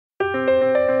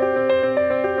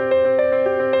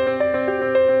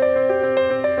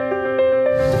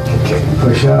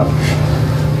push up.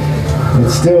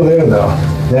 It's still there though.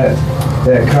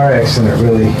 That car accident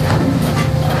really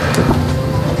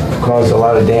caused a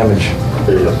lot of damage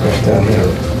down here.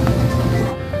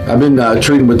 I've been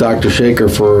treating with Dr. Shaker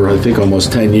for I think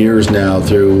almost 10 years now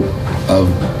through a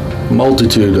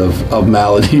multitude of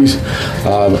maladies.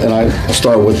 And I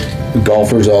start with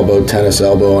golfer's elbow, tennis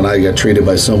elbow, and I got treated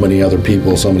by so many other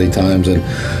people so many times. And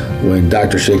when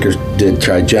Dr. Shaker did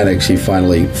Trigenics, he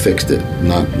finally fixed it,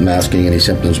 not masking any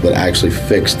symptoms, but actually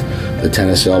fixed the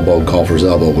tennis elbow, golfer's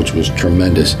elbow, which was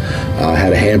tremendous. I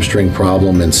had a hamstring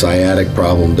problem and sciatic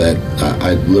problem that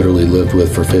I literally lived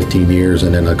with for 15 years,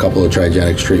 and in a couple of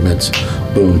Trigenics treatments,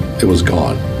 boom, it was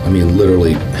gone. I mean,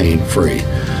 literally pain-free.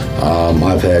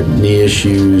 I've had knee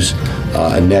issues,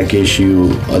 a neck issue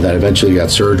that I eventually got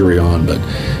surgery on, but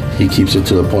he keeps it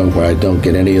to the point where I don't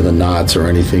get any of the knots or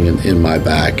anything in my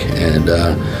back. And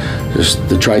just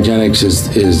the Trigenics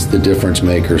is the difference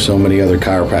maker. So many other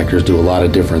chiropractors do a lot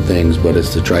of different things, but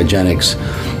it's the Trigenics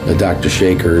that Dr.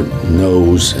 Shaker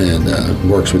knows and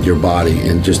works with your body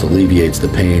and just alleviates the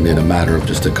pain in a matter of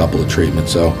just a couple of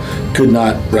treatments. So could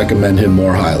not recommend him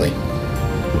more highly.